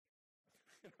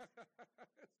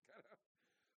It's kind of,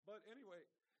 but anyway,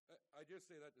 I just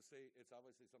say that to say it's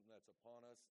obviously something that's upon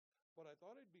us. But I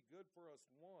thought it'd be good for us,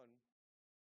 one,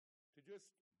 to just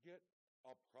get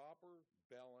a proper,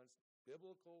 balanced,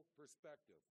 biblical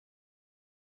perspective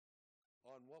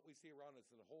on what we see around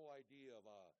us and the whole idea of,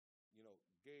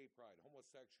 gay pride,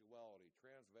 homosexuality,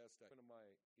 transvestite.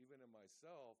 Even in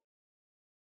myself,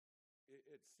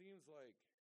 it seems like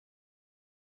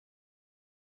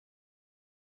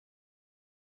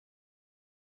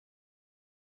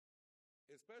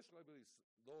especially I believe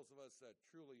those of us that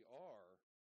truly are,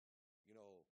 you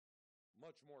know,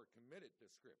 much more committed to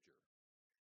Scripture,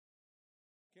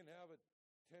 can have a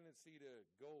tendency to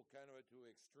go kind of to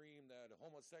extreme that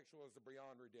homosexual is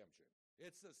beyond redemption.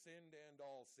 It's a sin to end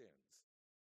all sins,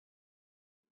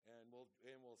 and we'll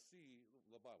see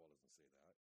the Bible doesn't say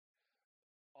that.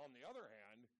 On the other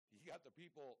hand, you got the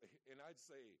people, and I'd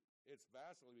say it's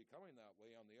vastly becoming that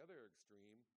way on the other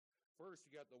extreme. First,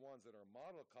 you got the ones that are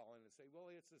model calling and say,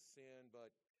 well, it's a sin,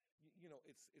 but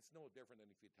it's no different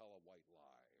than if you tell a white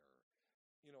lie,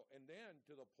 and then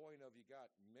to the point of you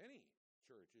got many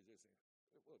churches that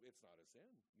say, well, it's not a sin.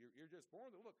 You're just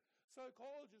born. Look,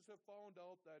 psychologists have found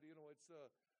out that it's a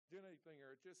genetic thing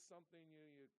or it's just something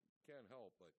you can't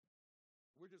help. But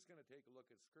we're just going to take a look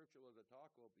at Scripture as a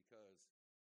talk about, because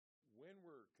when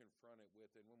we're confronted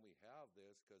with and when we have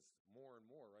this, because more and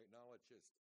more right now it's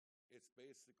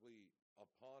basically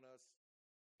upon us.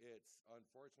 It's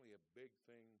unfortunately a big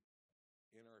thing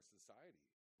in our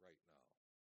society right now.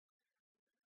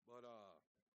 But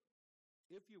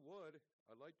if you would,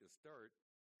 I'd like to start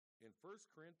in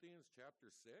 1 Corinthians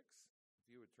chapter 6. If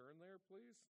you would turn there,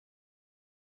 please.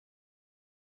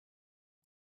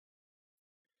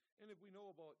 And if we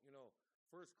know about, 1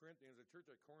 Corinthians, the church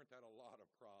at Corinth had a lot of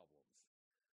problems,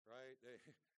 right?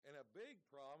 And a big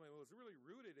problem, and it was really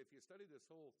rooted, if you study this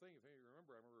whole thing, if you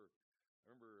remember, I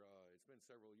remember it's been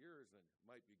several years, and it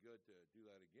might be good to do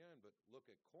that again, but look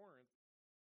at Corinth.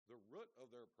 The root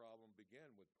of their problem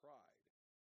began with pride.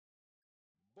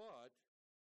 But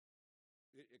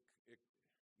they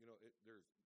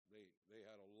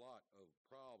had a lot of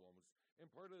problems, and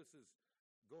part of this is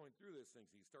going through this thing.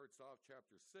 He starts off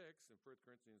chapter 6 in 1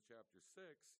 Corinthians chapter 6,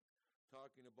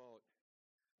 talking about,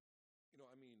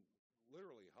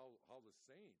 literally how the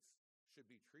saints should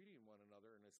be treating one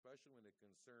another, and especially when it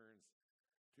concerns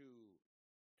to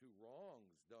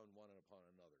wrongs done one upon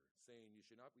another, saying you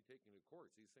should not be taken to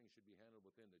courts. These things should be handled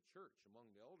within the church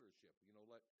among the eldership.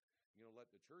 Let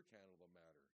the church handle the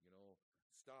matter.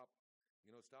 Stop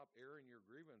airing your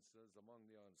grievances among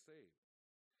the unsaved.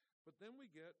 But then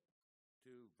we get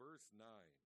to verse 9.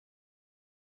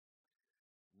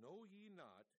 Know ye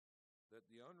not that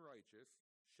the unrighteous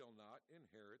shall not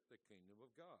inherit the kingdom of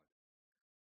God?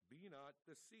 Be not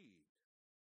deceived.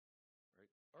 Right?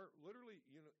 Or literally,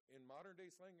 in modern day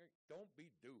slang, don't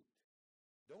be duped.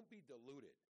 Don't be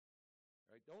deluded.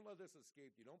 Right? Don't let this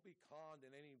escape you. Don't be conned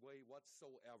in any way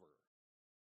whatsoever.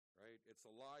 Right? It's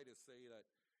a lie to say that,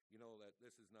 that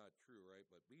this is not true, right?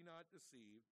 But be not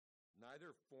deceived,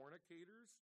 neither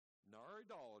fornicators, nor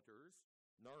idolaters,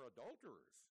 nor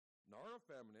adulterers, nor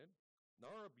effeminate,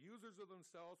 nor abusers of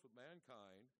themselves with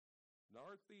mankind,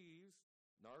 nor thieves,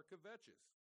 nor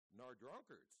covetous, nor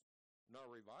drunkards, nor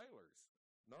revilers,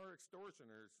 nor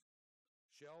extortioners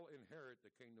shall inherit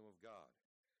the kingdom of God.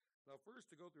 Now, first,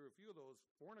 to go through a few of those,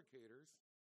 fornicators,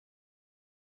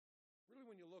 really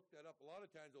when you look that up, a lot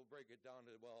of times they'll break it down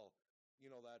to, well,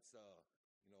 that's a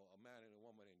man and a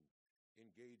woman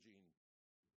engaging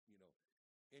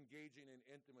in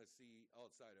intimacy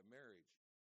outside of marriage.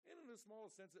 And in a small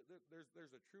sense,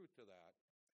 there's a truth to that,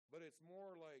 but it's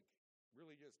more like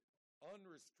really just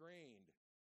unrestrained,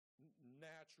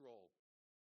 natural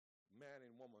man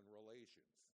and woman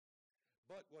relations.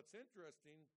 But what's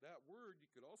interesting, that word you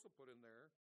could also put in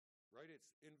there, right?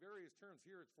 It's in various terms.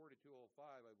 Here it's 4205,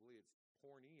 I believe it's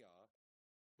porneia.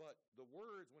 But the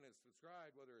words, when it's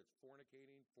described, whether it's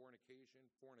fornicating, fornication,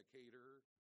 fornicator,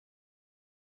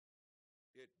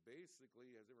 it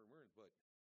basically has different words, but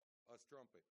a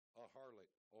strumpet, a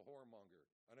harlot, a whoremonger,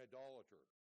 an idolater.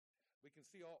 We can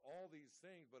see all these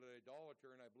things, but an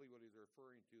idolater, and I believe what he's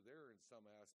referring to there in some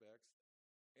aspects,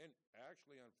 and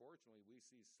actually, unfortunately, we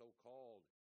see so-called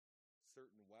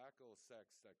certain wacko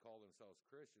sects that call themselves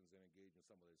Christians and engage in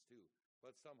some of this too,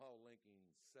 but somehow linking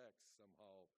sex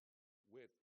somehow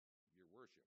with your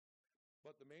worship.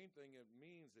 But the main thing it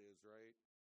means is, right,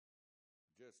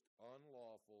 just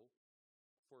unlawful,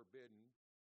 forbidden,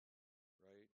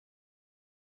 right,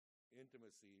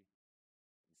 intimacy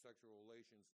and sexual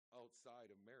relations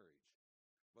outside of marriage,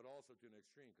 but also to an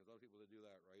extreme, because other people that do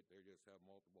that, right, they just have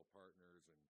multiple partners.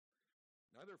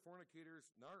 And neither fornicators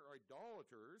nor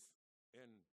idolaters, and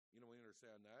we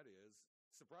understand that is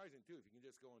surprising too. If you can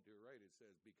just go into it right, it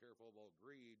says be careful about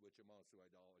greed, which amounts to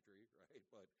idolatry, right?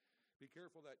 But be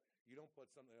careful that you don't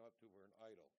put something up to for an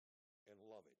idol and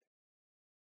love it.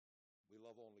 We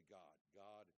love only God.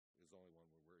 God is the only one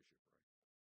we worship, right?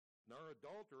 Nor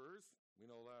adulterers, we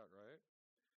know that, right?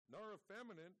 Nor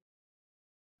effeminate.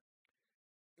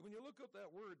 When you look up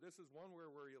that word, this is one where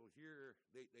you'll hear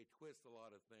they twist a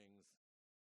lot of things,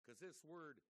 because this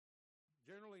word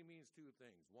generally means two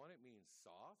things. One, it means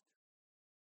soft,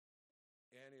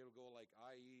 and it'll go like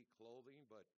i.e. clothing,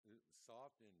 but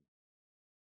soft in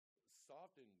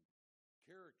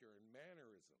character and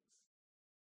mannerisms,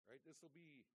 right? This will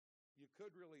be, you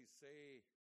could really say,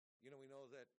 we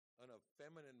know that an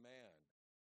effeminate man,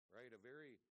 right? A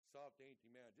very soft,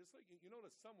 dainty man. Just like, you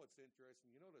notice some what's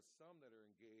interesting, you notice some that are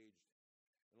engaged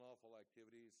in lawful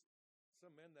activities,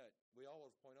 some men that we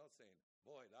always point out saying,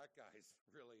 boy, that guy's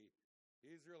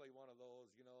he's really one of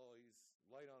those, he's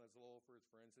light on his loafers,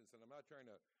 for instance. And I'm not trying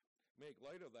to make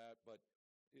light of that, but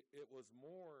it was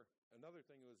more, another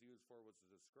thing it was used for was to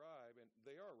describe, and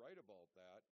they are right about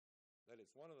that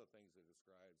it's one of the things it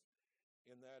describes,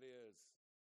 and that is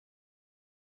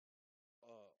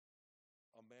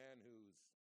a man who's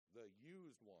the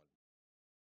used one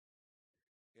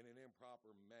in an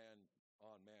improper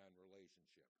man-on-man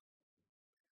relationship.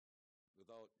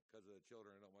 Because of the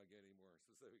children, I don't want to get any more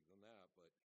specific than that,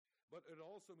 but it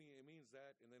also means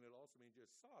that, and then it also means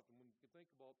just soft. And when you think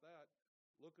about that,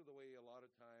 look at the way a lot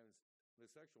of times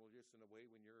the sexual, just in a way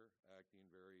when you're acting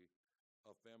very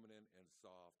effeminate and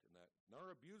soft, and that, nor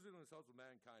abusing themselves with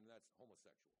mankind, and that's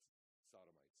homosexuals,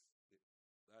 sodomites.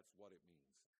 That's what it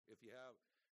means. If you have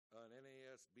an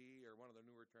NASB or one of the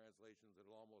newer translations,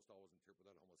 it'll almost always interpret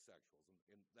that homosexuals,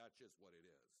 and that's just what it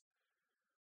is.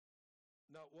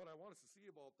 Now, what I want us to see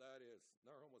about that is,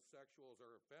 not homosexuals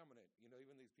are effeminate.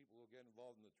 Even these people who get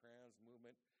involved in the trans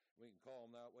movement, we can call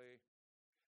them that way.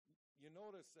 You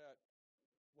notice that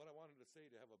what I wanted to say,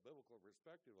 to have a biblical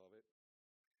perspective of it,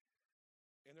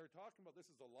 and they're talking about this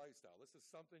is a lifestyle. This is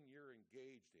something you're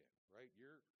engaged in, right?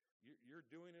 You're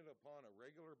doing it upon a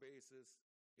regular basis.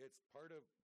 It's part of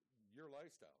your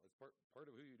lifestyle. It's part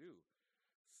of who you do.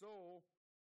 So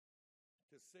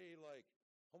to say like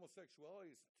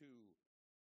homosexuality is to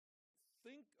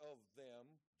think of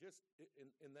them just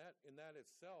in that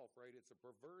itself, right? It's a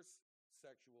perverse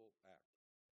sexual act.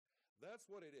 That's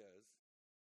what it is.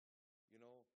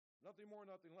 Nothing more,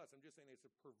 nothing less. I'm just saying it's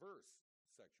a perverse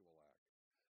sexual act.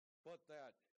 But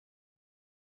that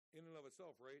in and of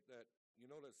itself, right, that you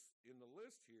notice in the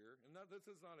list here, and this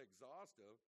is not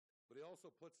exhaustive, but he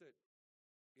also puts it,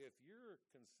 if your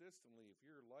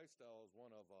lifestyle is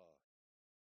one of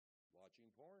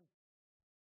watching porn,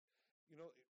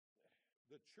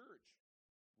 the church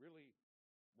really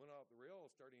went off the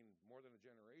rails starting more than a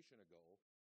generation ago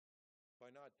by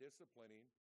not disciplining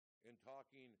and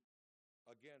talking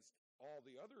against all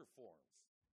the other forms,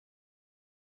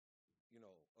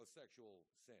 of sexual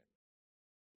sin.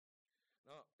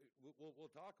 Now, we'll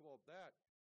talk about that.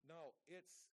 Now,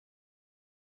 its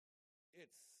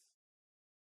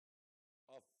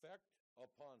effect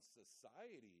upon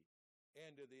society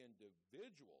and to the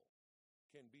individual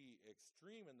can be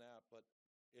extreme in that, but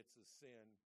it's a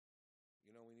sin.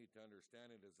 We need to understand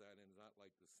it as that, and it's not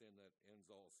like the sin that ends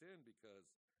all sin,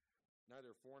 because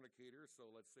neither fornicators.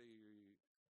 So let's say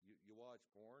you watch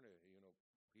porn,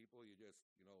 people, you just,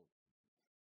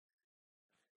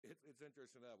 it's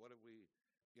interesting that, what if we,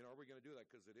 are we going to do that?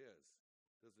 Because it is.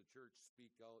 Does the church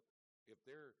speak out? If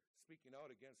they're speaking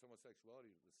out against homosexuality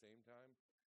at the same time,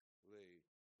 will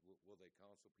they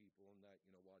counsel people in that,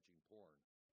 watching porn?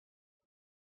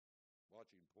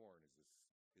 Watching porn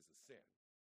is a sin.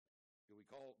 Do we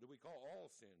call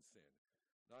all sin?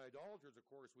 Now, idolaters, of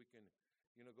course, we can,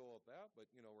 go with that, but,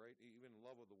 right, even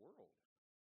love of the world.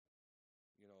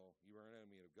 You are an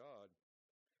enemy of God.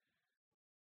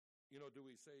 Do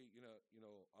we say,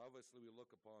 obviously we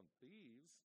look upon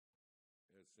thieves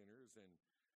as sinners, and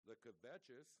the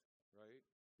covetous, right?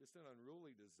 Just an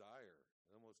unruly desire,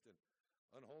 almost an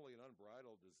unholy and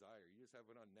unbridled desire. You just have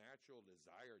an unnatural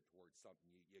desire towards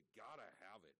something. You gotta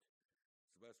have it.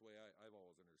 It's the best way I've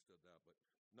always understood that. But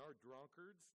nor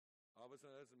drunkards,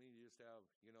 obviously that doesn't mean you just have,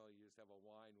 you just have a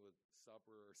wine with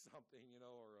supper or something,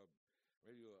 or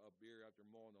maybe a beer after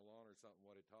mowing the lawn or something.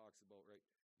 What it talks about, right?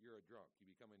 You're a drunk. You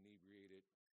become inebriated,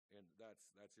 and that's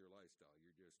your lifestyle.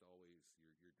 You're just always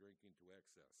you're drinking to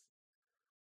excess.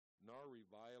 Nor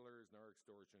revilers, nor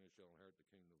extortioners shall inherit the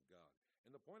kingdom of God.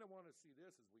 And the point I want to see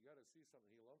this is we got to see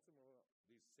something. He lumps them,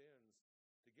 these sins,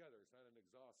 together. It's not an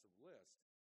exhaustive list,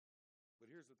 But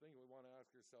here's the thing we want to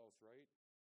ask ourselves, right?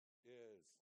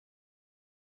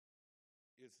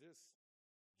 Is this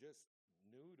just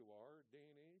new to our day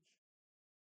and age?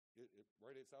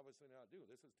 Right? It's obviously not new.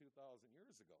 This is 2,000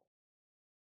 years ago.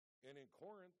 And in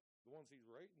Corinth, the ones he's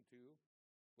writing to,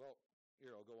 well,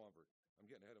 here, I'll go on. I'm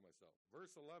getting ahead of myself.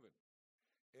 Verse 11.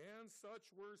 And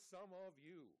such were some of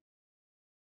you,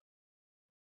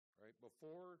 right,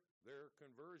 before their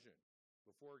conversion,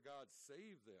 before God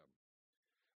saved them.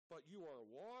 But you are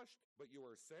washed, but you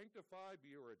are sanctified, but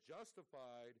you are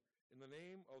justified in the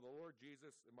name of the Lord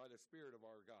Jesus and by the Spirit of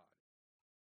our God.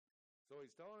 So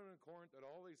he's telling them in Corinth that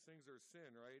all these things are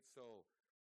sin, right? So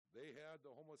they had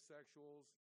the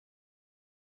homosexuals,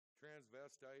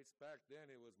 transvestites. Back then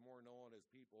it was more known as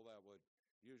people that would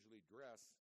usually dress,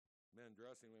 men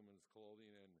dressing women's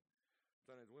clothing, and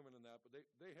sometimes women in that. But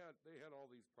they had all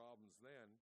these problems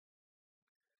then.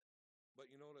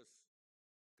 But you notice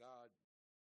God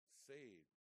saved.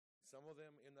 Some of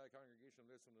them in that congregation,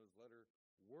 listening to his letter,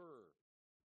 were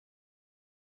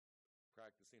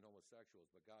practicing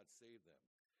homosexuals, but God saved them.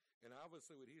 And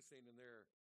obviously what he's saying in there,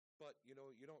 but you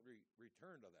don't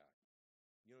return to that.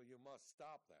 You must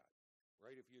stop that,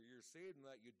 right? If you're saved in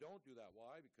that, you don't do that.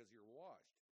 Why? Because you're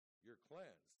washed, you're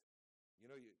cleansed.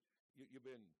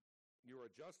 You are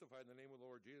justified in the name of the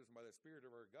Lord Jesus and by the Spirit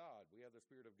of our God. We have the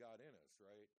Spirit of God in us,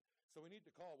 right? So we need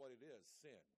to call it what it is,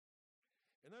 sin.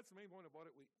 And that's the main point about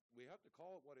it. We have to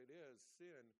call it what it is,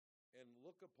 sin, and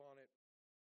look upon it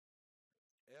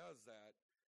as that.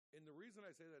 And the reason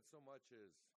I say that so much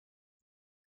is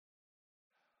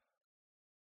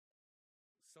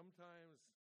sometimes,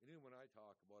 and even when I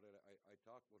talk about it, I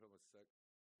talk about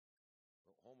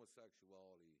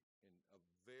homosexuality in a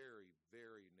very,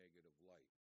 very negative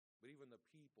light. But even the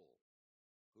people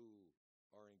who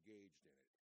are engaged in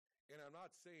it. And I'm not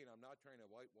trying to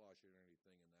whitewash it or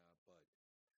anything in that, but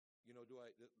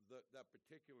that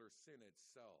particular sin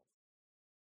itself,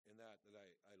 in that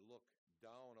I look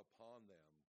down upon them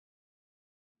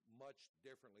much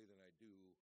differently than I do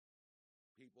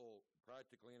people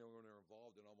practically anyone who are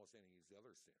involved in almost any of these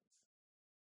other sins.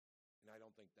 And I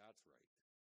don't think that's right.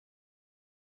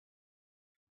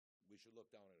 We should look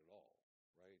down at it all,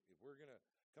 right? If we're going to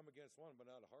come against one but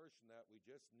not harsh in that, we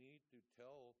just need to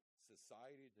tell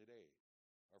society today,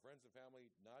 our friends and family,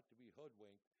 not to be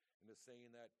hoodwinked into saying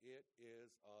that it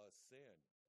is a sin.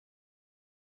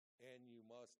 And you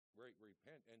must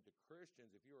repent. And to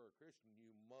Christians, if you are a Christian,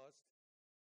 you must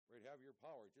have your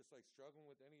power. Just like struggling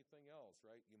with anything else,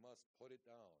 right? You must put it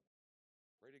down.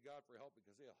 Pray to God for help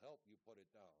because he'll help you put it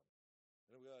down.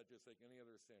 And we got just like any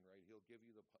other sin, right? He'll give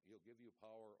you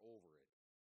power over it.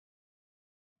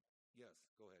 Yes,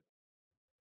 go ahead.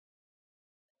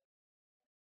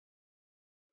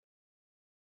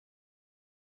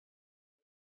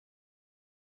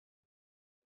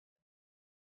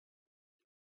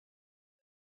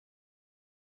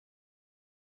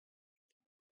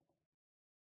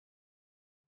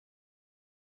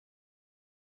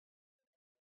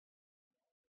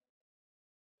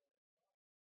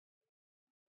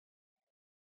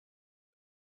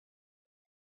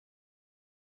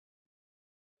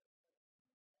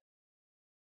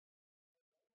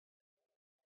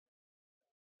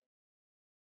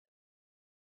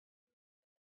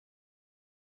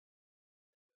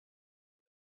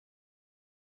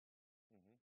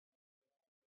 Mm-hmm.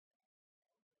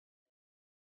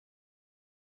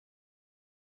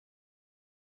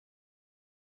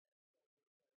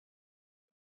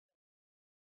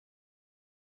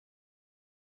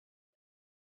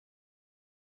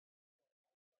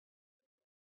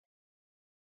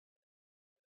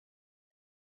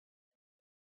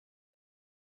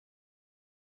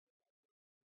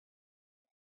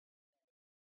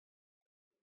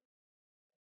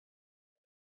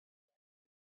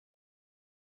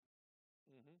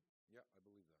 Mm-hmm. Yeah, I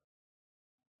believe that.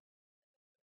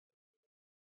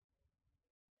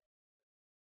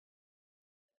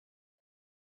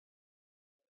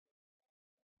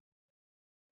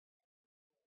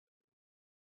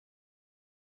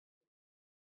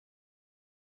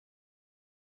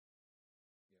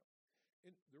 Yeah.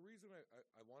 And the reason I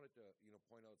wanted to,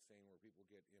 point out saying where people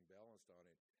get imbalanced on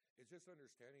it is just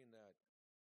understanding that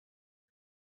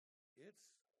it's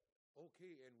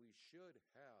okay and we should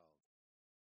have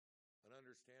an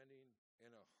understanding and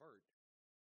a heart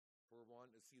for one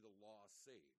to see the lost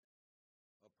saved.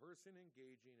 A person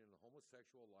engaging in a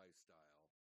homosexual lifestyle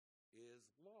is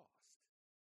lost.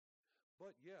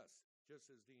 But yes,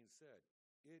 just as Dean said,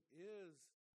 it is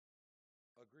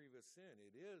a grievous sin.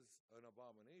 It is an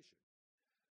abomination.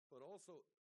 But also,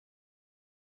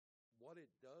 what it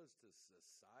does to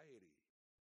society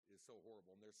is so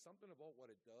horrible. And there's something about what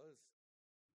it does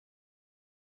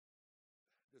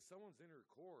to someone's inner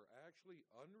core. Actually,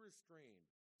 unrestrained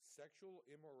sexual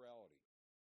immorality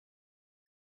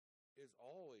is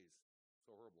always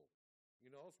so horrible. You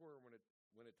know, elsewhere when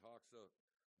it talks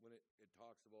it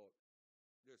talks about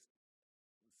just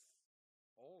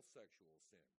all sexual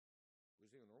sin. We're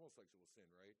seeing normal sexual sin,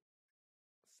 right?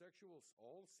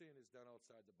 All sin is done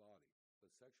outside the body,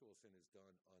 but sexual sin is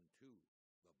done unto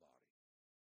the body.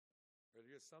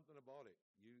 There's just something about it.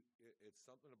 It's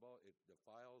something about it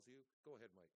defiles you. Go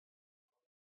ahead, Mike.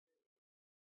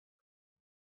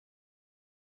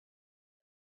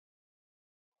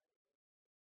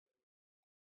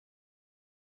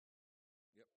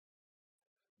 Yep.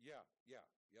 Yeah. Yeah.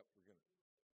 Yep. We're gonna.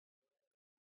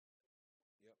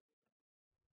 Yep.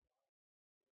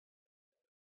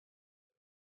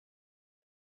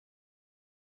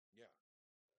 Yeah.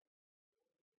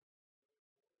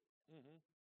 Mm-hmm.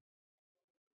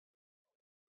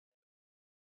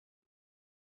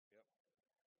 Yep.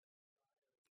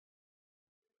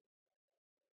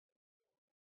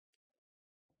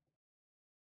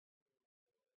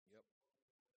 Yep.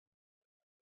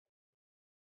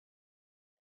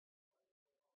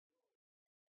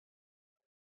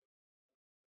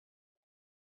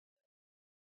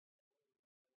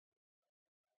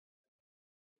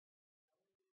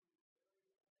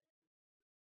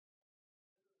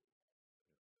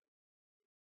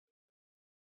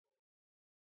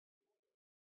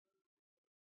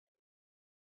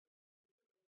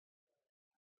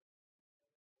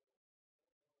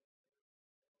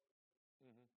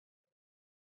 Mm-hmm.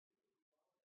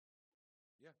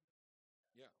 Yeah.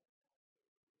 Yeah.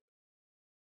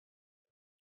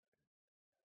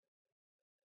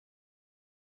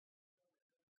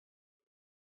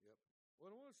 Yep.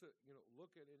 Well, I want us to,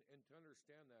 look at it and to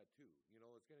understand that too.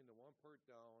 It's getting the one part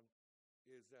down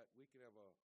is that we can have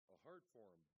a heart for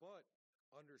them, but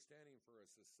understanding for a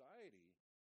society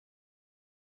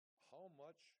how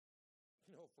much,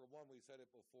 for one, we said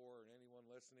it before, and anyone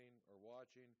listening or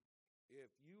watching, if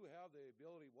you have the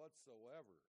ability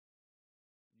whatsoever,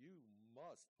 you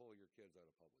must pull your kids out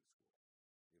of public school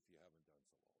if you haven't done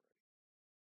so already.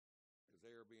 Because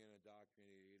they are being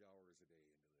indoctrinated 8 hours a day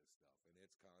into this stuff, and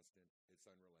it's constant, it's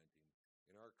unrelenting.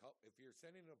 If you're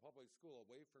sending them to public school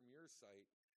away from your site,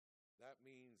 that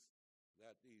means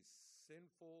that these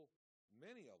sinful,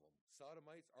 many of them,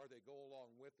 sodomites, or they go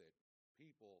along with it,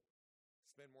 people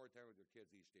spend more time with their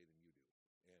kids each day than you do.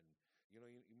 And, we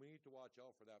need to watch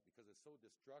out for that because it's so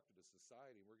destructive to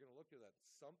society. We're going to look at that.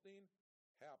 Something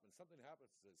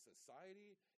happens to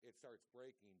society, it starts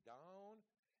breaking down,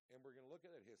 and we're going to look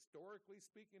at it historically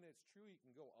speaking. It's true. You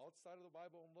can go outside of the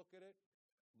Bible and look at it.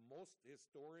 Most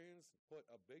historians put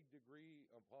a big degree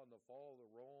upon the fall of the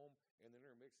Rome and the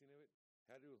intermixing of it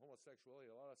had to do with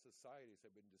homosexuality. A lot of societies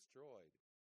have been destroyed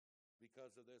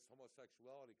because of this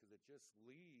homosexuality, because it just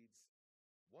leads,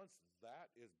 once that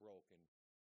is broken,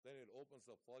 then it opens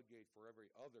the floodgate for every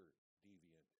other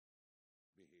deviant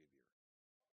behavior.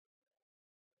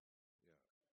 Yeah.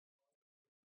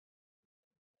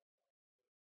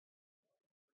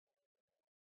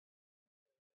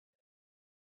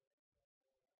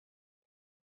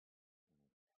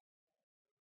 Mhm.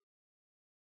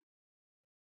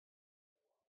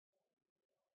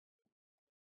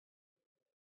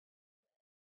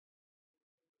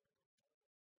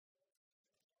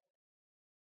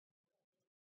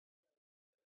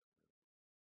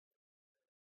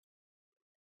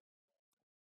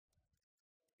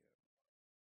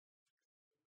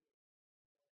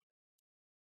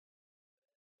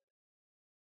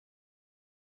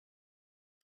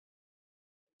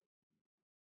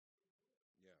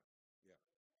 Yeah. Yeah. Yeah.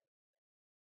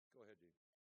 Go ahead, Gene.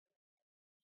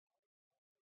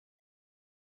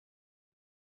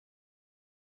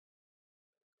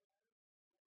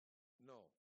 No.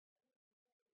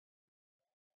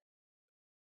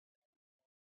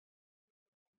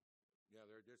 Yeah,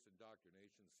 they're just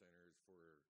indoctrination centers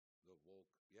for the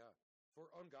woke. Yeah, for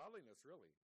ungodliness,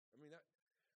 really. I mean that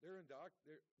they're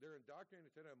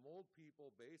indoctrinated to mold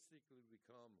people basically to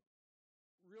become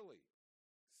really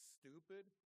stupid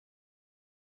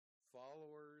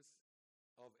followers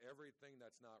of everything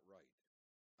that's not right.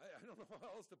 I don't know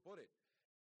how else to put it.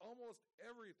 Almost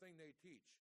everything they teach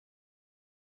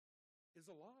is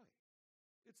a lie.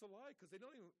 It's a lie because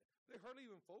they hardly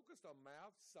even focused on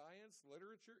math, science,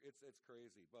 literature. It's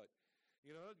crazy, but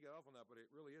get off on that. But it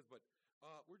really is. But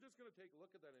we're just going to take a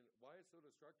look at that and why it's so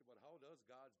destructive. But how does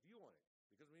God's view on it?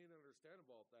 Because we need to understand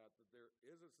about that there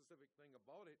is a specific thing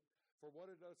about it for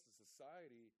what it does to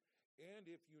society. And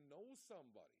if you know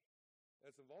somebody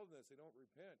that's involved in this, they don't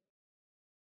repent.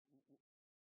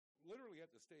 literally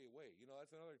have to stay away.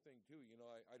 That's another thing too.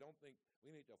 I don't think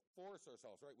we need to force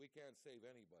ourselves, right? We can't save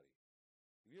anybody.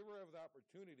 If you ever have the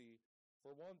opportunity,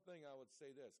 for one thing, I would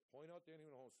say this: point out to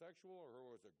anyone homosexual or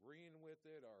who is agreeing with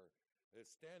it or is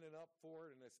standing up for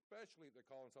it, and especially if they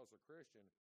call themselves a Christian,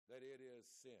 that it is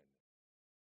sin.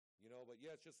 But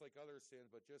yeah, it's just like other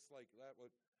sins, but just like that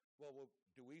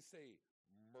do we say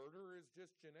murder is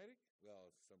just genetic?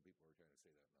 Well, some people are trying to say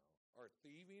that now. Or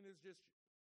thieving is just,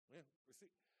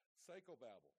 see,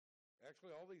 psychobabble.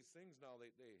 Actually, all these things now, they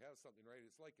have something, right?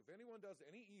 It's like if anyone does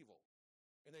any evil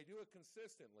and they do it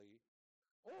consistently,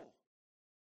 oh,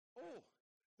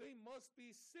 they must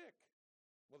be sick.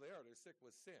 Well, they are. They're sick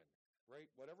with sin, right?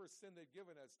 Whatever sin they've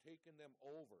given has taken them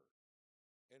over.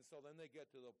 And so then they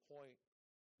get to the point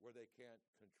where they can't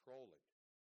control it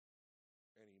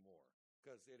anymore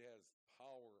because it has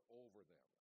power over them,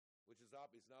 which is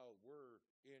obvious. Now we're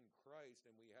in Christ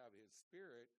and we have his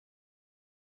Spirit.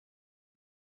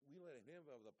 We let him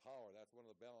have the power. That's one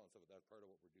of the balance of it. That's part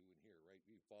of what we're doing here, right?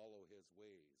 We follow his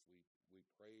ways. We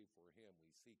pray for him.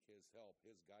 We seek his help,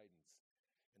 his guidance,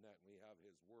 and that we have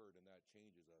his word, and that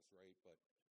changes us, right? But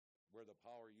where the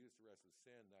power used to rest with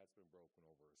sin, that's been broken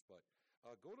over us. But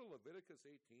go to Leviticus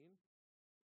 18.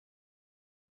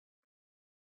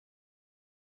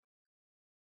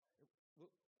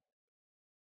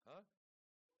 Huh?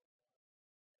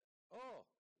 Oh,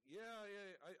 yeah.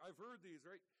 I've heard these,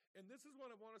 right? And this is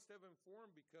what I want us to have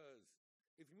informed, because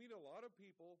if you meet a lot of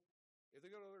people, if they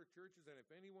go to other churches, and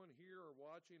if anyone here or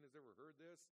watching has ever heard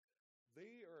this,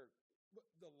 they are,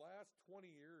 the last 20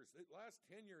 years, the last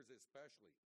 10 years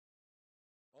especially,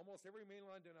 almost every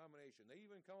mainline denomination, they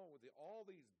even come up with all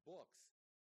these books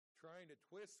trying to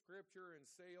twist Scripture and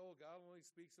say, oh, God only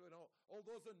speaks of it. Oh,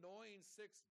 those annoying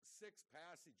six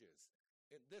passages.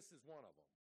 And this is one of them.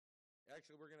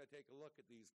 Actually, we're going to take a look at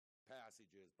these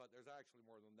passages, but there's actually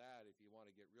more than that if you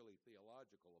want to get really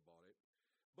theological about it.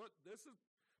 But this is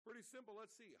pretty simple.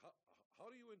 Let's see. How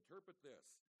do you interpret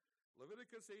this?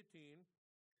 Leviticus 18,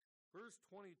 verse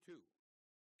 22.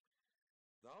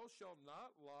 Thou shalt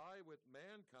not lie with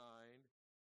mankind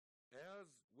as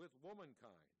with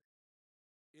womankind.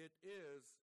 It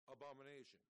is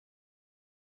abomination.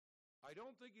 I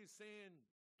don't think he's saying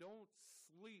don't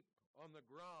sleep on the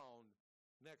ground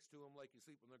next to him like you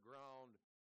sleep on the ground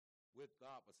with the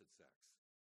opposite sex.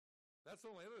 That's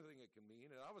the only other thing it can mean.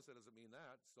 It obviously doesn't mean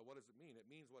that. So what does it mean? It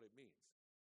means what it means.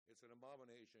 It's an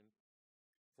abomination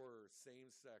for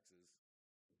same sexes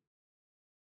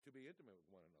to be intimate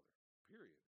with one another,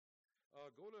 period.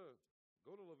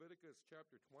 Go to Leviticus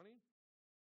chapter 20.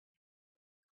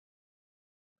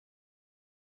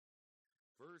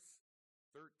 Verse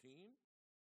 13.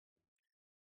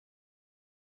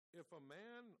 If a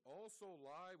man also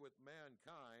lie with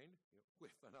mankind,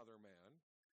 with another man,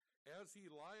 as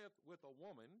he lieth with a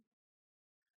woman,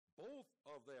 both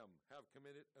of them have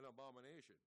committed an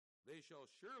abomination. They shall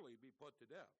surely be put to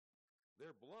death.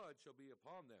 Their blood shall be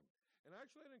upon them. And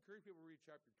actually, I'd encourage people to read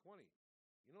chapter 20.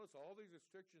 You notice all these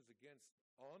restrictions against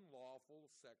unlawful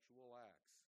sexual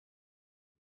acts.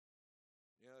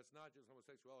 It's not just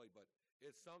homosexuality, but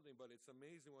it's something, but it's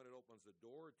amazing what it opens the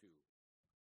door to.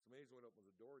 It's amazing what it opens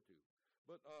the door to.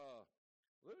 But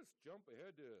let us jump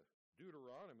ahead to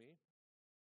Deuteronomy.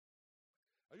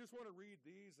 I just want to read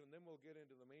these, and then we'll get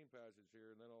into the main passage here,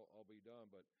 and then I'll be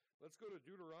done. But let's go to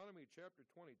Deuteronomy chapter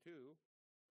 22.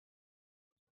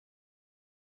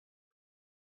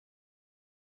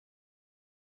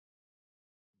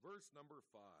 Verse number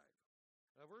 5.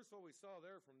 Now, verse what we saw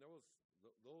there from those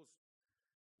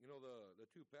the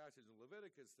two passages in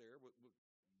Leviticus there were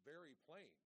very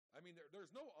plain. I mean,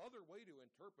 there's no other way to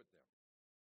interpret them.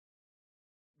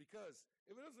 Because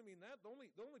if it doesn't mean that, the only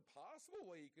possible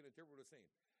way you can interpret it is saying,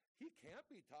 he can't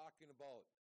be talking about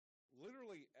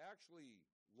literally actually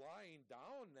lying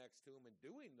down next to him and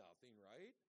doing nothing,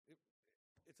 right?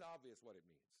 It's obvious what it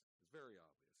means. It's very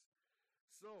obvious.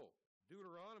 So,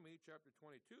 Deuteronomy chapter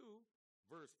 22,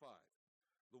 verse 5.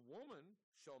 The woman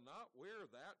shall not wear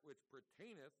that which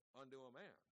pertaineth unto a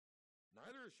man,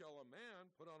 neither shall a man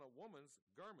put on a woman's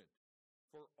garment,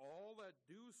 for all that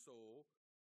do so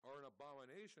are an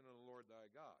abomination unto the Lord thy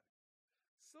God.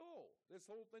 So, this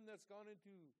whole thing that's gone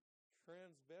into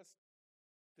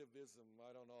transvestivism,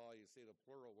 I don't know how you say the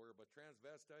plural word, but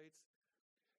transvestites,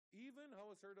 even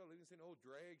how it's heard of, even saying,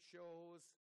 drag shows,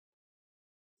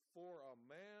 for a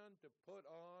man to put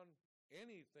on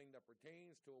anything that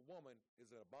pertains to a woman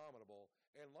is abominable.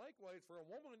 And likewise, for a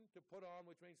woman to put on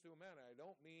which means to a man. I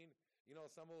don't mean,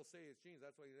 some will say it's jeans.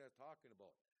 That's what he's talking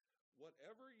about.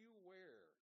 Whatever you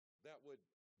wear that would,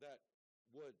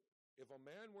 if a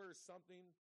man wears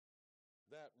something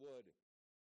that would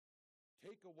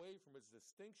take away from his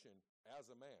distinction as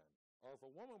a man. Or if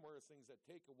a woman wears things that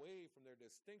take away from their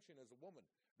distinction as a woman,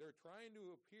 they're trying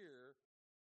to appear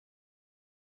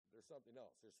they're something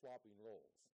else. They're swapping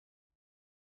roles.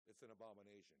 It's an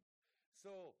abomination.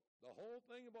 So the whole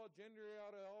thing about gender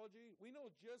ideology, we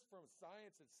know just from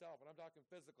science itself, and I'm talking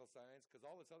physical science, because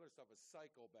all this other stuff is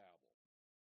psychobabble.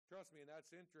 Trust me, and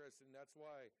that's interesting. That's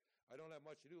why I don't have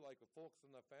much to do like with folks in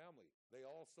the family. They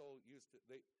also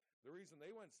the reason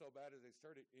they went so bad is they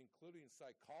started including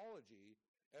psychology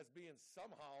as being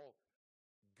somehow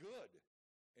good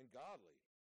and godly.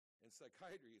 And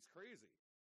psychiatry is crazy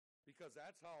because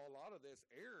that's how a lot of this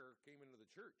error came into the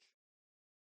church.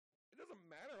 It doesn't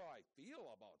matter how I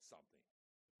feel about something.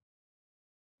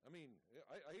 I mean,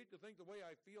 I hate to think the way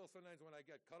I feel sometimes when I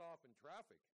get cut off in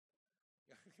traffic.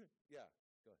 Yeah,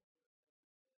 go ahead.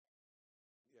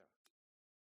 Yeah.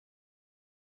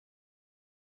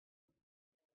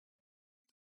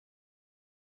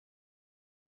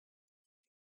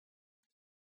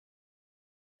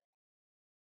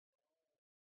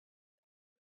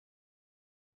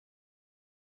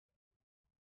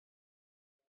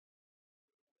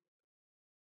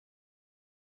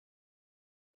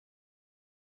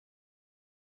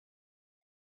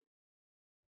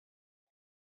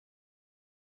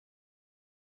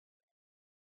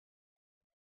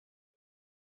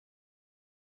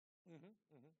 Mm-hmm,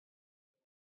 mm-hmm.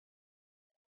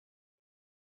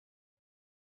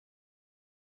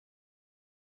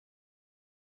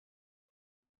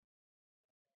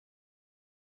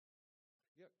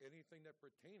 Yeah, anything that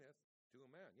pertaineth to a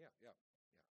man. Yeah, yeah, yeah. Yeah.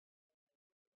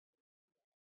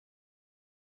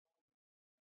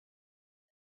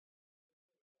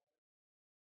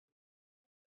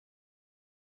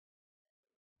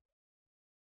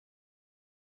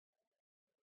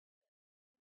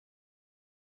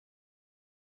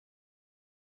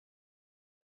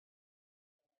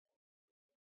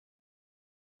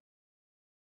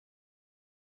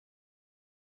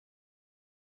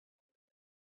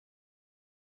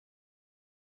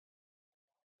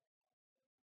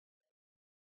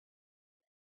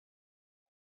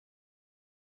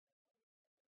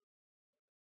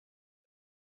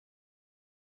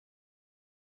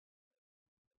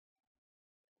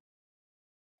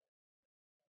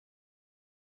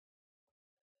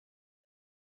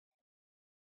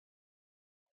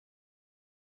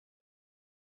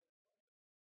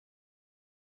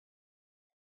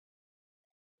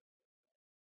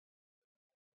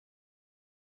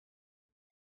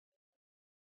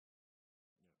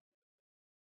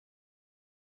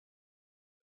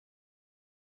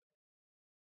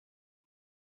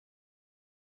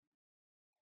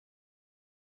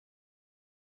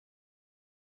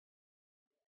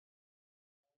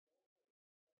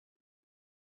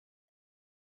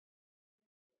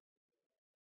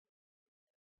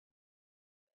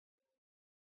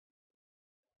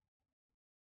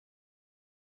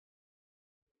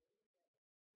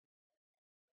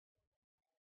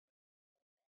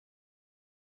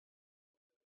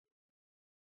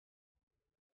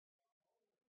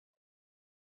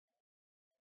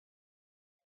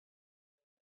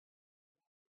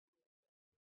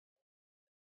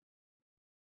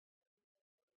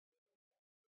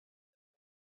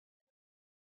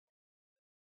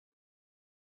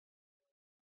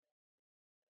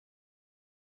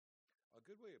 A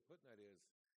good way of putting that is,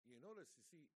 you notice, you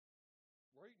see,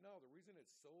 right now, the reason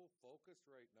it's so focused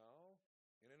right now,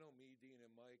 and I know me, Dean,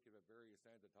 and Mike have at various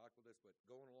times to talk about this, but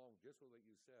going along just with what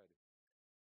you said,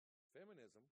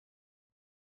 feminism,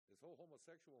 this whole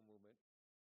homosexual movement,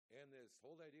 and this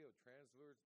whole idea of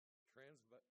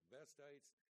transvestites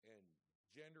and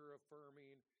gender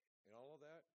affirming and all of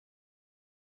that,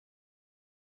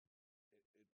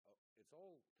 it's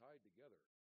all tied together.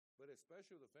 But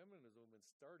especially the feminism movement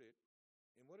started,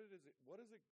 and what is it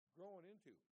growing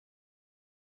into?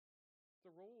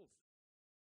 The roles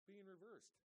being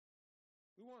reversed.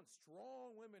 We want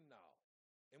strong women now,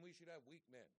 and we should have weak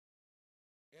men.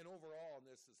 And overall in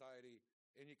this society,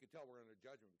 and you can tell we're under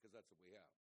judgment because that's what we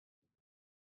have.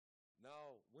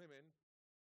 Now women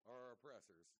are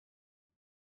oppressors,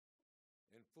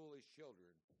 and foolish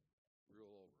children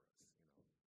rule over us.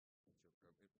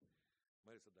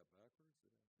 Might have said that backwards.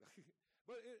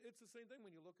 But it's the same thing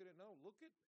when you look at it now. Look at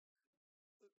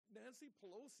Nancy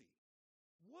Pelosi.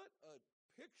 What a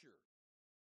picture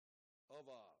of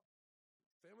a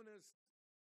feminist,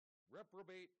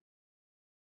 reprobate,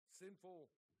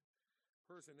 sinful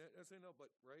person. I say no,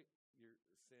 but right, your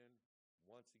sin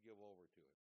once you give over to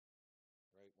it,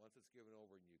 right? Once it's given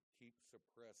over and you keep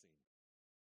suppressing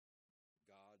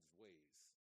God's ways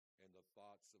and the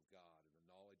thoughts of God and the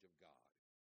knowledge of God,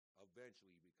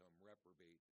 eventually become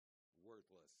reprobate,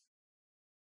 worthless,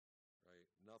 right?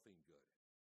 Nothing good.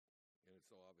 And it's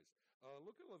so obvious.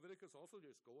 Look at Leviticus also.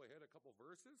 Just go ahead a couple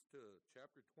verses to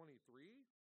chapter 23,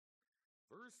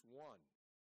 verse 1.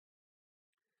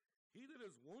 He that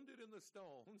is wounded in the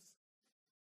stones,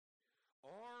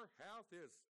 or hath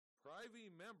his privy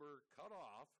member cut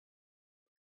off,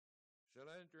 shall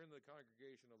enter into the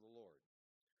congregation of the Lord.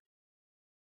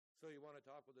 So you want to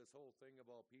talk with this whole thing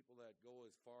about people that go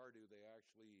as far, do they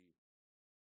actually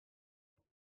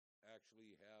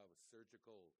have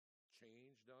surgical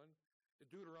change done?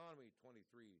 Deuteronomy 23,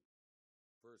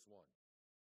 verse 1.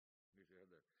 You should have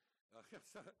there.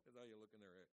 Now you're looking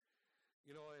there.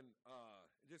 You know, and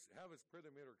just have his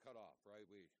privy member cut off, right?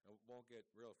 We won't get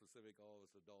real specific. All of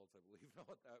us adults, I believe, know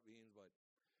what that means. But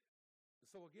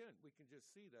so again, we can just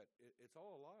see that it's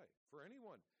all a lie for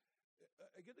anyone.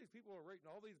 I get these people who are writing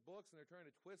all these books and they're trying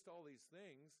to twist all these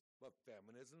things, but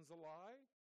feminism's a lie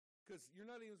because you're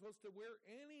not even supposed to wear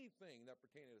anything that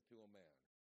pertaineth to a man.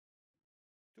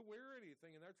 To wear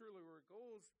anything, and that's really where it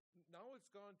goes. Now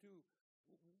it's gone to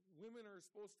women are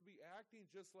supposed to be acting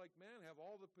just like men, have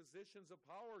all the positions of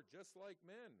power just like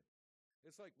men.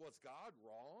 It's like, was God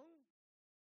wrong?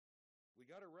 We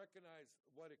got to recognize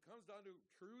what it comes down to.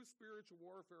 True spiritual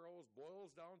warfare always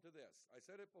boils down to this. I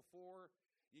said it before.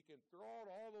 You can throw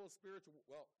out all those 98%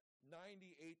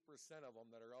 of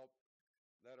them that are out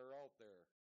there.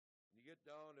 And you get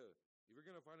down to, if you're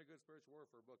going to find a good spiritual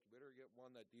warfare book, you better get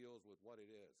one that deals with what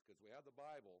it is. Because we have the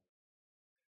Bible,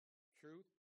 truth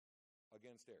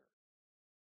against error.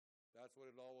 That's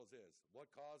what it always is. What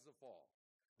caused the fall?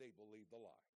 They believed the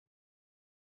lie.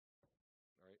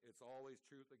 All right? It's always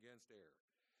truth against error.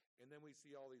 And then we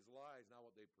see all these lies, now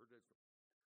what they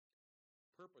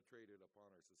perpetrated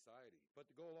upon our society. But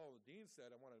to go along with what Dean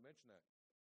said, I want to mention that.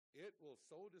 It will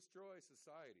so destroy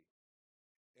society.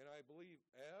 And I believe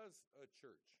as a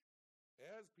church,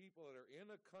 as people that are in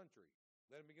a country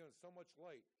that have been given so much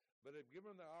light, but have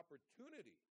given the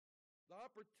opportunity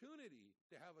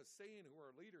to have a say in who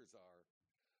our leaders are,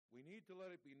 we need to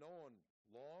let it be known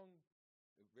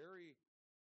very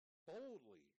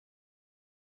boldly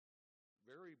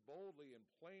and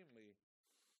plainly.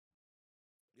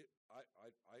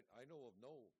 I know of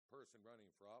no person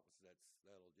running for office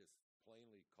that'll just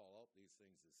plainly call out these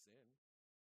things as sin.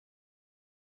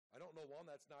 I don't know one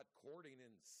that's not courting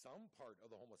in some part of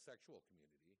the homosexual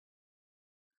community.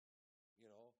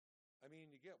 You know, I mean,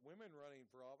 you get women running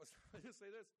for office. I just say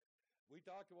this. We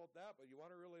talked about that, but you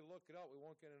want to really look it up. We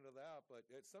won't get into that, but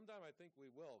sometime I think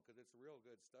we will because it's a real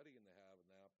good study in the have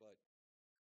and that. But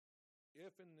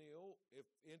if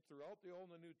throughout the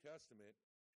Old and the New Testament,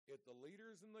 if the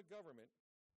leaders in the government,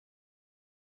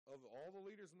 of all the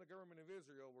leaders in the government of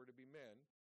Israel were to be men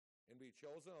and be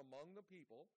chosen among the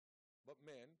people, but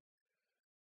men,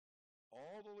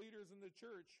 all the leaders in the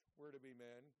church were to be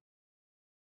men,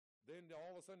 then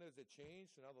all of a sudden does it change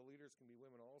so now the leaders can be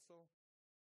women also?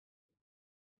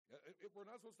 We're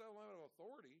not supposed to have a line of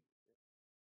authority.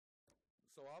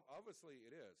 So obviously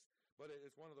it is. But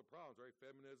it's one of the problems, right?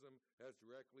 Feminism has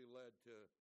directly led to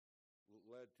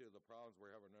the problems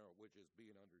we're having now, which is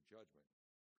being under judgment.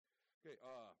 Okay,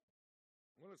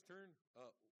 let's turn.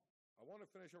 I want to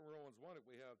finish on Romans 1 if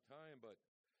we have time, but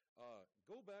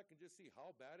go back and just see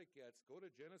how bad it gets. Go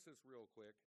to Genesis real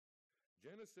quick.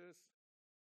 Genesis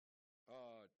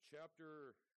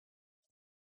chapter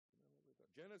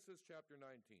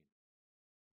 19.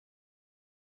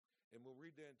 And we'll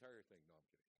read the entire thing. No, I'm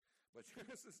kidding. But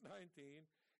Genesis 19,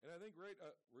 and I think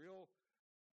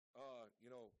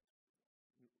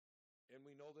and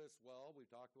we know this well. We've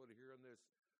talked about it here in this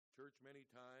church many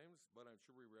times, but I'm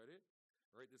sure we read it.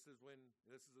 Right? This is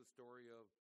the story of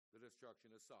the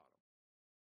destruction of Sodom.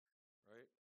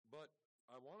 Right? But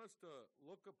I want us to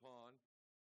look upon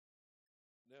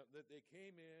now that they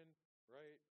came in,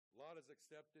 right? Lot has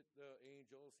accepted the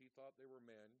angels. He thought they were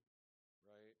men,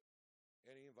 right?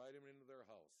 And he invited them into their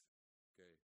house.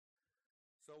 Okay.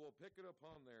 So we'll pick it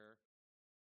upon there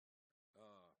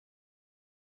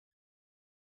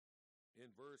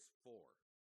in verse 4.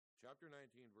 Chapter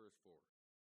 19, verse 4.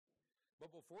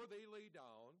 But before they lay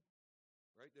down,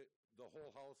 right, the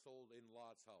whole household in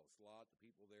Lot's house, Lot, the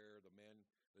people there, the men,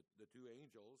 the two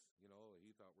angels,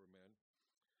 he thought were men,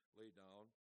 laid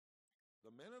down.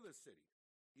 The men of the city,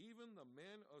 even the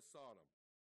men of Sodom,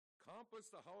 compassed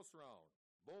the house round,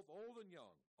 both old and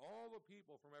young, all the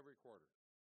people from every quarter.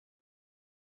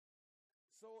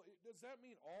 So does that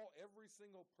mean every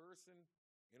single person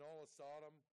in all of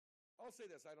Sodom? I'll say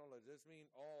this, I don't know, does this mean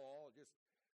all,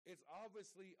 it's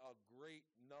obviously a great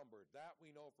number. That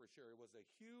we know for sure. It was a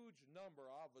huge number,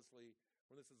 obviously,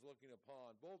 when this is looking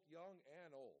upon, both young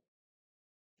and old.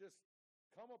 Just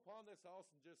come upon this house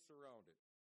and just surround it.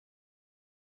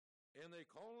 And they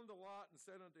called unto Lot and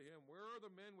said unto him, Where are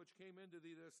the men which came into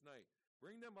thee this night?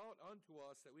 Bring them out unto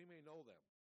us, that we may know them.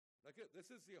 Like this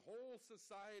is the whole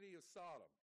society of Sodom.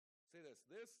 Say this.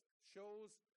 This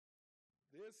shows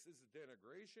this is a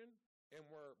denigration, and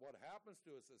what happens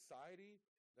to a society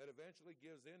that eventually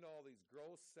gives in to all these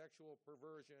gross sexual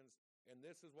perversions, and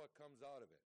this is what comes out of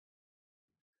it.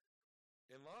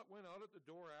 And Lot went out at the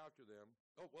door after them.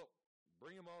 Oh, well,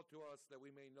 bring them out to us that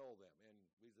we may know them. And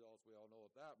we all know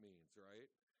what that means, right?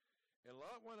 And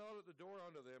Lot went out at the door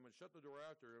unto them and shut the door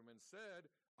after him and said,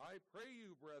 I pray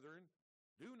you, brethren,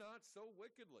 do not so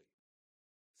wickedly.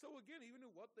 So again,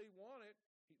 even what they wanted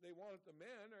the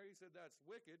men, or he said that's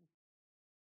wicked.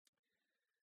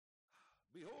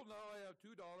 Behold, now I have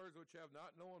 2 daughters which have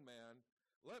not known man.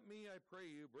 Let me, I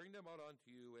pray you, bring them out unto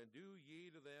you, and do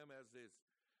ye to them as is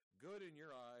good in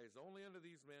your eyes. Only unto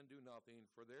these men do nothing,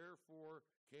 for therefore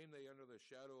came they under the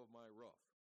shadow of my roof.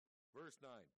 Verse 9,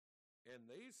 and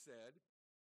they said,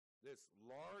 this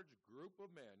large group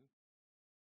of men,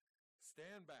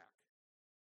 stand back.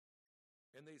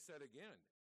 And they said again,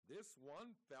 this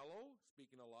one fellow,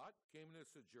 speaking a lot, came to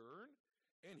sojourn,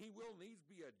 and he will needs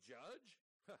be a judge?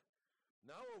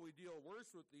 Now will we deal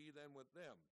worse with thee than with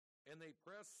them. And they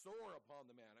press sore upon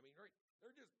the man. I mean, right,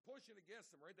 they're just pushing against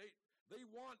him, right? They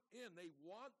want in. They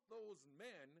want those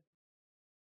men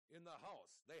in the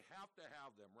house. They have to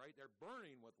have them, right? They're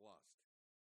burning with lust.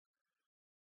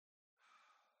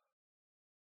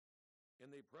 And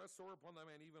they pressed sore upon the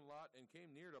man, even Lot, and came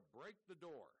near to break the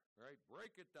door, right?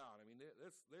 Break it down. I mean,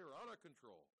 they're out of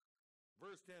control.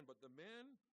 Verse 10, but the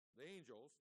men, the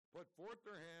angels, put forth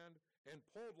their hand and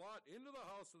pulled Lot into the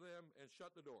house of them and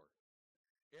shut the door.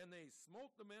 And they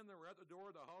smote the men that were at the door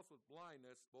of the house with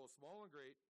blindness, both small and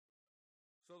great,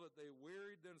 so that they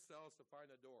wearied themselves to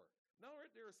find the door. Now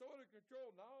they were so out of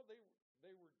control. Now their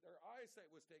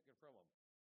eyesight was taken from them.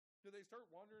 Do they start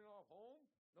wandering off home?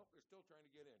 Nope, they're still trying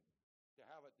to get in, to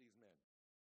have it, these men,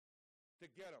 to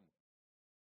get them.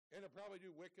 And to probably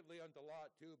do wickedly unto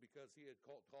Lot, too, because he had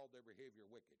called their behavior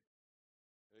wicked,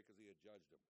 because he had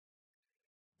judged them.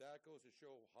 That goes to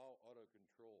show how out of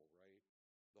control, right?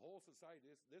 The whole society,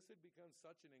 this had become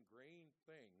such an ingrained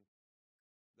thing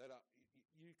that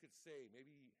you could say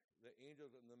maybe the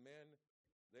angels and the men,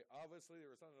 there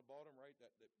was something about them, right,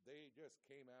 that they just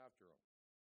came after them.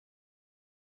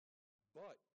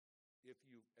 But if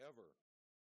you've ever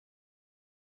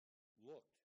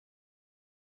looked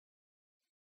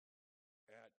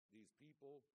at these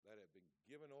people that have been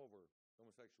given over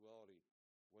homosexuality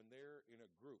when they're in a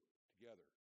group together,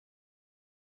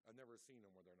 I've never seen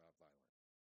them where they're not violent.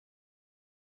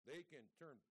 They can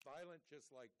turn violent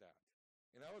just like that.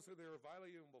 And obviously they were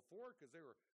violent even before because they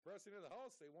were pressing into the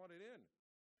house. They wanted in.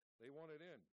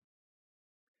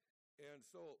 And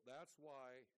so that's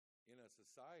why in a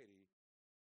society,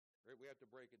 right, we have to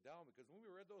break it down, because when we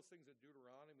read those things in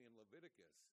Deuteronomy and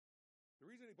Leviticus, the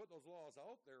reason he put those laws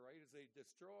out there, right, is they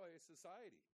destroy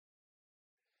society.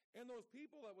 And those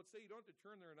people that would say you don't have to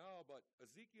turn there now, but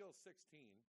Ezekiel 16,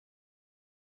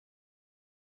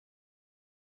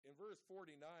 in verse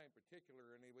 49 in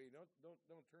particular, anyway,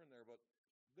 don't turn there, but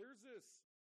there's this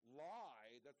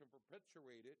lie that's been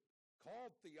perpetuated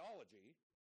called theology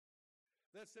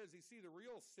that says, you see, the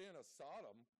real sin of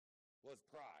Sodom was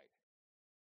pride.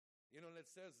 You know, and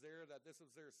it says there that this was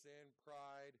their sin,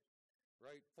 pride,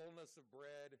 right? Fullness of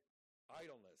bread,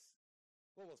 idleness.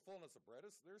 Well, was fullness of bread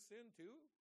their sin too?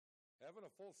 Having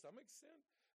a full stomach sin?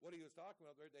 What he was talking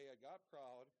about there, they had got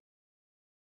proud,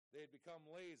 they had become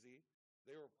lazy,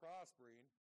 they were prospering,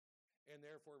 and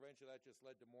therefore eventually that just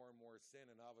led to more and more sin,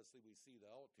 and obviously we see the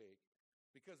outtake.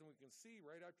 Because we can see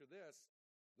right after this,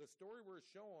 the story we're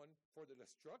showing for the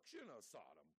destruction of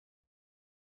Sodom,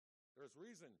 there's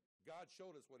reason God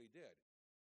showed us what he did,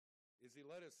 is he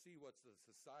let us see what the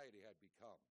society had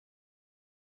become.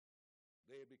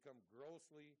 They had become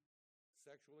grossly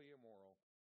sexually immoral,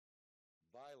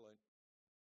 violent,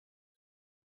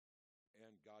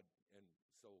 and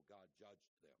so God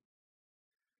judged them.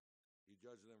 He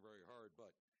judged them very hard,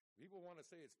 but people want to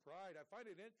say it's pride. I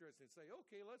find it interesting to say,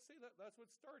 okay, let's say that's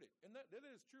what started. And that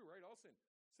is true, right? All sin.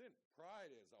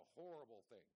 Pride is a horrible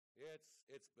thing.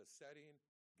 It's besetting.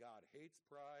 God hates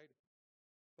pride.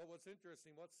 But what's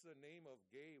interesting, what's the name of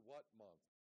Gay What Month?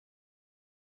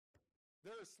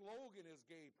 Their slogan is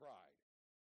Gay Pride.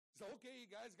 So, okay,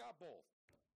 you guys got both.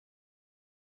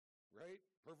 Right?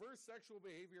 Perverse sexual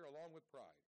behavior along with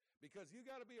pride. Because you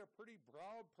got to be a pretty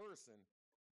proud person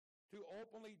to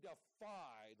openly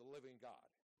defy the living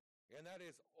God. And that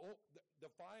is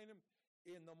defying him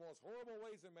in the most horrible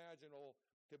ways imaginable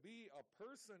to be a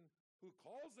person who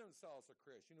calls themselves a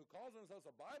Christian, who calls themselves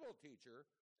a Bible teacher,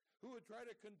 who would try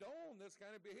to condone this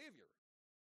kind of behavior.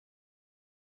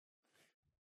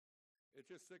 It's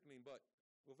just sickening, but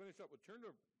we'll finish up with turn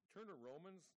to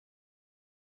Romans.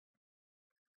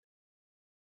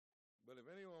 But if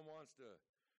anyone wants to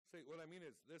say, what I mean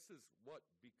is this is what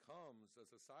becomes a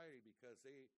society, because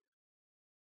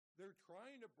they're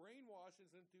trying to brainwash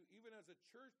us into, even as a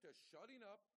church, to shutting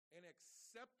up and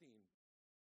accepting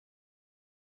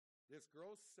this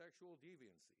gross sexual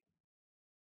deviancy.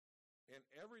 And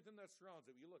everything that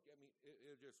surrounds it. You look, I mean,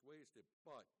 it's just wasted.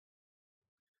 But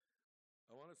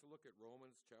I want us to look at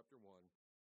Romans chapter 1.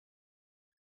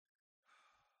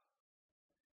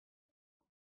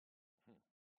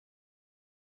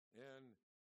 And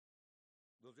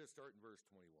we'll just start in verse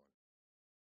 21.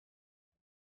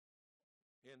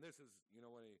 And this is, when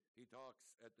he talks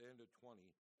at the end of 20,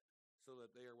 so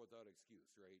that they are without excuse,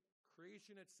 right?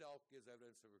 Creation itself gives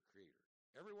evidence of a creator.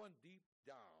 Everyone deep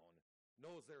down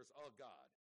knows there's a God.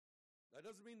 That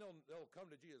doesn't mean they'll come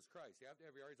to Jesus Christ. You have to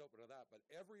have your eyes open to that. But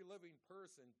every living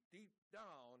person deep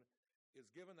down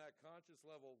is given that conscious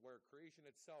level where creation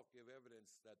itself gives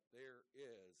evidence that there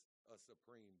is a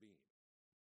supreme being.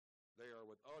 They are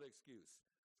without excuse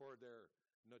for their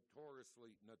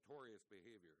notorious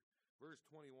behavior. Verse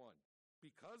 21,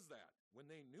 because that, when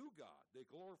they knew God, they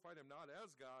glorified him not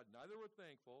as God, neither were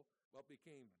thankful, but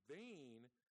became vain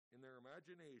in their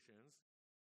imaginations.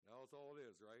 Now that's all it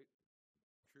is, right?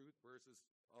 Truth versus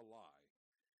a lie.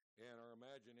 And our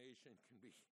imagination can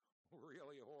be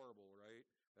really horrible, right?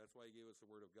 That's why he gave us the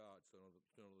word of God, so to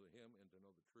know him and to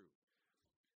know the truth.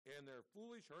 And their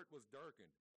foolish heart was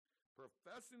darkened.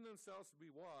 Professing themselves to be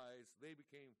wise, they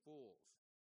became fools.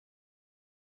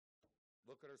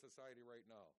 Look at our society right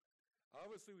now.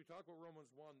 Obviously, we talk about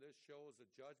Romans 1. This shows a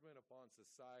judgment upon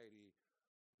society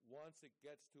once it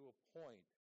gets to a point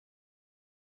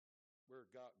where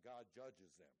God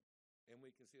judges them. And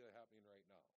we can see that happening right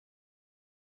now.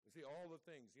 You see all the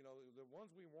things, the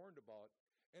ones we warned about.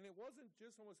 And it wasn't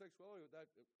just homosexuality.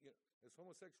 It's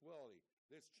homosexuality.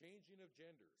 This changing of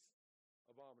genders,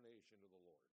 abomination to the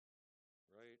Lord.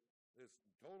 Right? This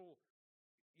total,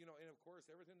 and of course,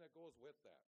 everything that goes with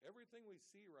that. Everything we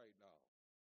see right now,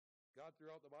 God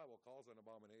throughout the Bible calls an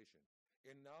abomination.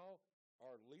 And now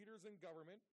our leaders in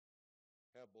government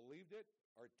have believed it.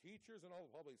 Our teachers in all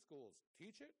the public schools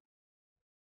teach it.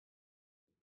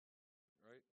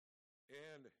 Right?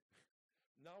 And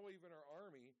now even our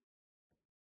army,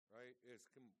 right,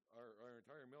 our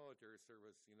entire military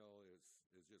service,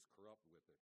 is just corrupt with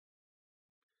it.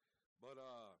 But,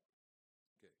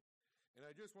 okay. And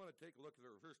I just want to take a look at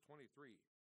verse 23.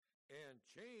 And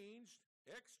exchanged,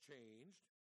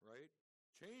 right?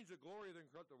 Changed the glory of the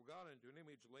incorruptible God into an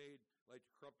image laid like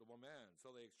the corruptible man.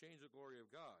 So they exchanged the glory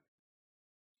of God.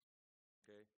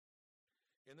 Okay.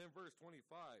 And then verse 25,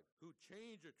 who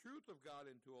changed the truth of God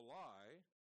into a lie,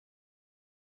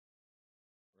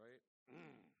 right?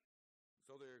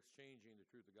 So they're exchanging the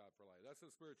truth of God for a lie. That's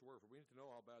the spiritual warfare. We need to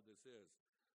know how bad this is.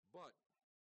 But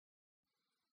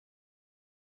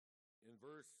in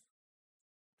verse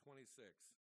 26,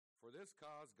 for this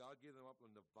cause God gave them up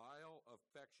in the vile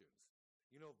affections.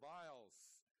 Vile,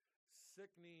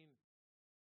 sickening,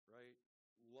 right?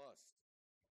 Lust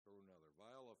for another.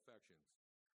 Vile affections.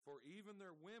 For even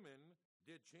their women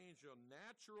did change a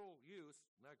natural use,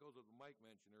 and that goes with what Mike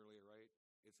mentioned earlier, right?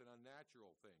 It's an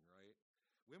unnatural thing, right?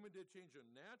 Women did change a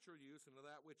natural use into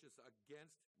that which is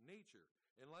against nature.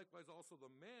 And likewise also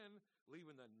the men,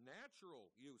 leaving the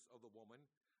natural use of the woman,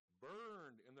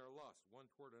 burned in their lust one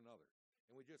toward another.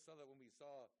 And we just saw that when we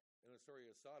saw in the story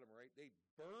of Sodom, right? They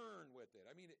burned with it.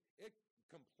 I mean, it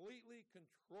completely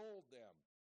controlled them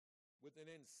with an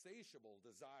insatiable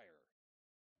desire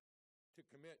to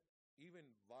commit even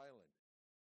violent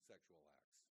sexual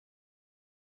acts.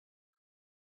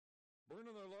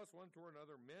 Burning their lust one toward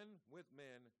another, men with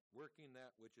men, working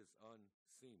that which is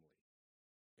unseemly,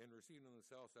 and receiving in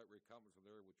themselves that recompense of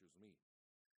their which is meet.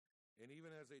 And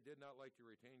even as they did not like to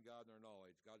retain God in their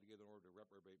knowledge, God gave them order to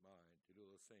reprobate mind, to do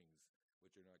those things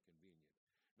which are not convenient.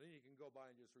 Then you can go by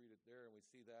and just read it there, and we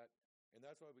see that. And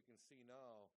that's why we can see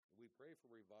now, we pray for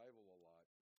revival a lot.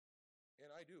 And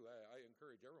I do. I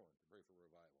encourage everyone to pray for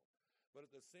revival. But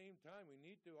at the same time, we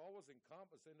need to always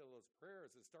encompass into those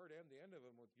prayers and start and the end of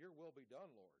them with your will be done,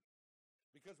 Lord.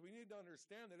 Because we need to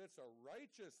understand that it's a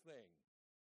righteous thing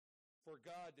for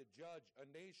God to judge a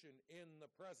nation in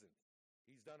the present.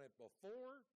 He's done it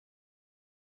before,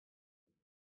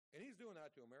 and he's doing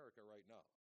that to America right now.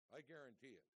 I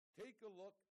guarantee it. Take a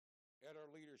look at our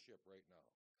leadership right now.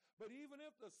 But even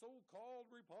if the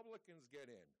so-called Republicans get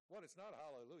in, what, it's not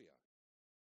hallelujah.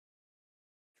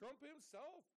 Trump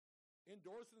himself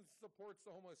endorses and supports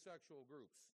the homosexual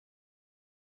groups.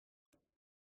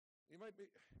 You might be,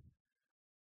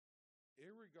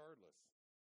 irregardless,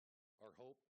 our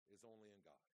hope is only in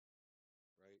God,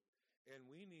 right? And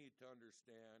we need to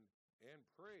understand and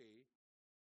pray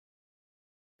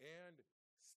and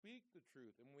speak the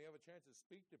truth. And when we have a chance to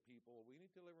speak to people, we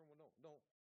need to let everyone know, no,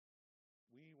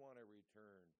 we want to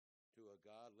return to a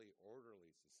godly,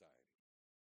 orderly society.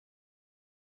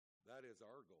 That is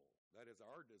our goal. That is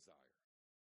our desire,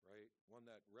 right? One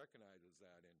that recognizes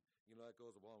that. And, that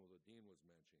goes along with what Dean was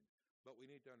mentioning. But we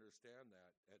need to understand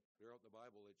that throughout the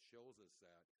Bible, it shows us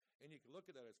that. And you can look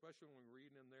at that, especially when we're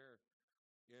reading in there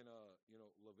in,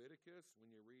 Leviticus,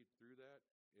 when you read through that,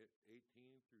 18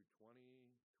 through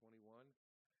 20, 21,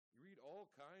 you read all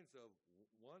kinds of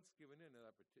once given in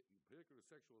that particular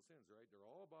sexual sins, right? They're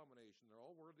all abomination. They're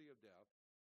all worthy of death.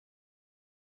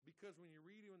 Because when you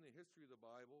read even the history of the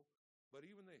Bible, but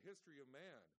even the history of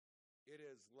man, it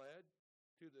has led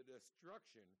to the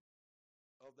destruction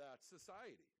of that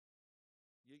society.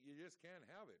 You just can't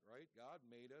have it, right? God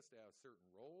made us to have certain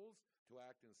roles, to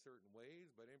act in certain ways,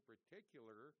 but in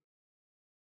particular,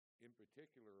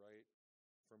 right,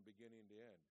 from beginning to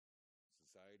end,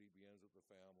 society begins with the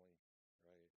family,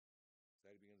 right?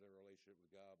 Society begins with a relationship with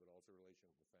God, but also a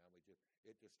relationship with the family.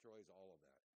 It destroys all of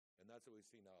that. And that's what we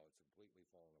see now. It's completely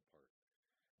fallen apart.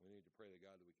 We need to pray to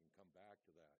God that we can come back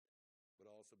to that, but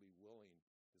also be willing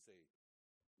to say,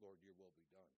 Lord, your will be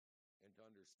done. And to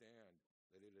understand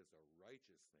that it is a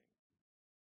righteous thing.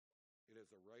 It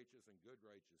is a righteous and good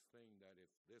righteous thing that if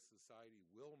this society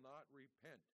will not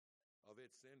repent of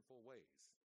its sinful ways,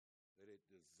 that it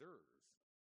deserves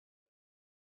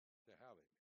to have it.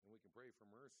 And we can pray for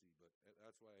mercy, but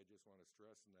that's why I just want to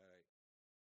stress in that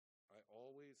I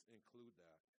always include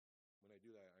that. When I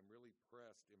do that, I'm really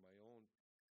pressed in my own,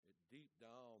 deep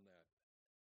down that,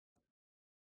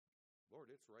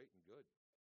 Lord, it's right and good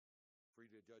for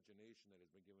you to judge a nation that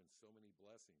has been given so many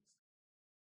blessings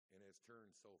and has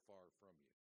turned so far from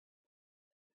you.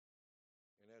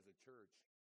 And as a church,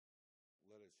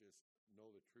 let us just know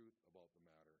the truth about the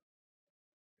matter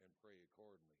and pray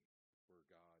accordingly for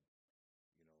God,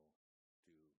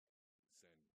 to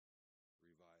send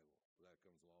revival. That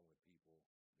comes along with people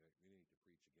that we need to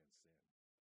preach against sin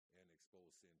and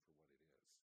expose sin for what it is.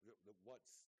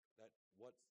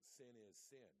 What sin is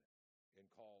sin, and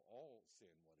call all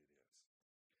sin what it is.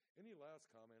 Any last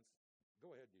comments?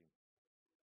 Go ahead, Dean.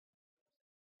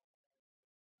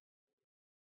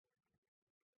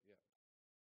 Yeah.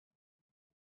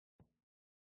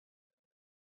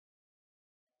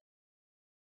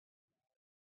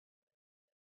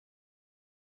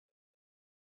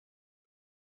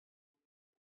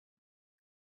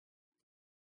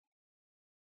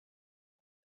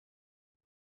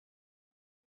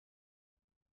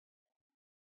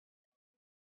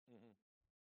 Mm-hmm.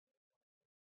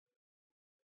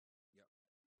 Yep.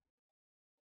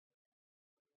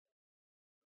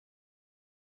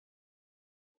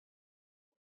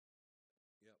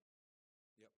 Yep.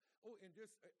 Yep. Oh, and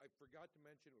just, I forgot to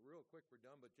mention it real quick, we're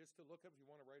done, but just to look up, if you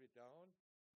want to write it down,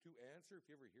 to answer, if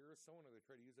you ever hear of someone or they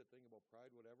try to use that thing about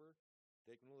pride, whatever,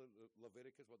 take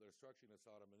Leviticus, what the destruction of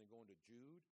Sodom, and then go into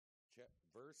Jude,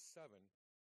 verse 7,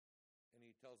 and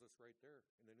he tells us right there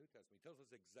in the New Testament, he tells us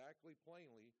exactly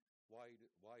plainly why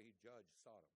he judged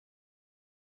Sodom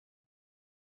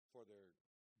for their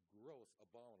gross,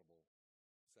 abominable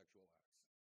sexual acts.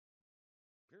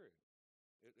 Period.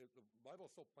 The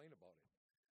Bible's so plain about it.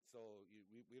 So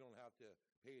we don't have to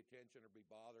pay attention or be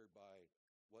bothered by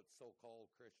what so-called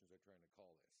Christians are trying to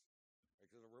call this.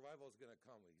 Because the revival is going to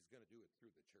come. He's going to do it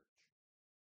through the church.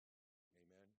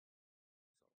 Amen.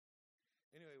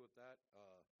 So anyway, with that,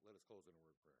 let us close in a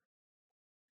word of prayer.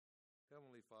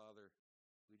 Heavenly Father,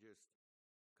 we just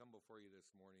come before you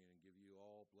this morning and give you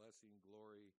all blessing,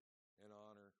 glory, and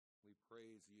honor. We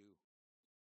praise you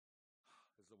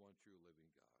as the one true living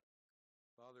God.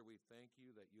 Father, we thank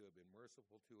you that you have been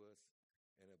merciful to us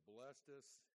and have blessed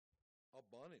us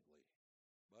abundantly,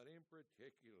 but in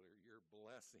particular, your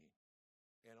blessing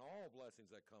and all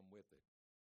blessings that come with it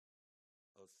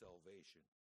of salvation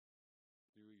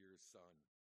through your Son,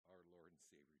 our Lord and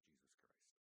Savior, Jesus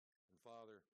Christ. And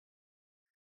Father,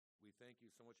 we thank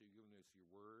you so much that you've given us your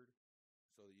word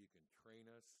so that you can train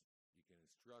us, you can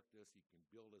instruct us, you can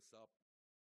build us up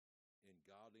in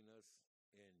godliness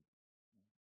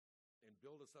and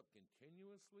build us up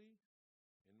continuously,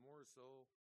 and more so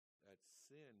that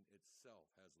sin itself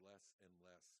has less and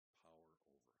less power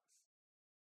over us,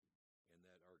 and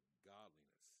that our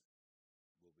godliness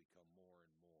will become more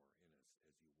and more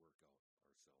out our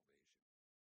salvation.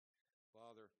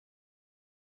 Father,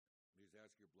 we just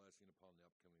ask your blessing upon the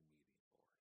upcoming meeting, Lord,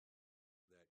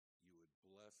 that you would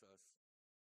bless us.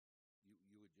 You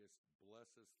would just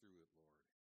bless us through it, Lord,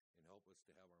 and help us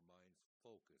to have our minds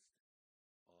focused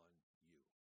on you.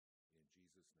 In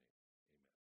Jesus' name.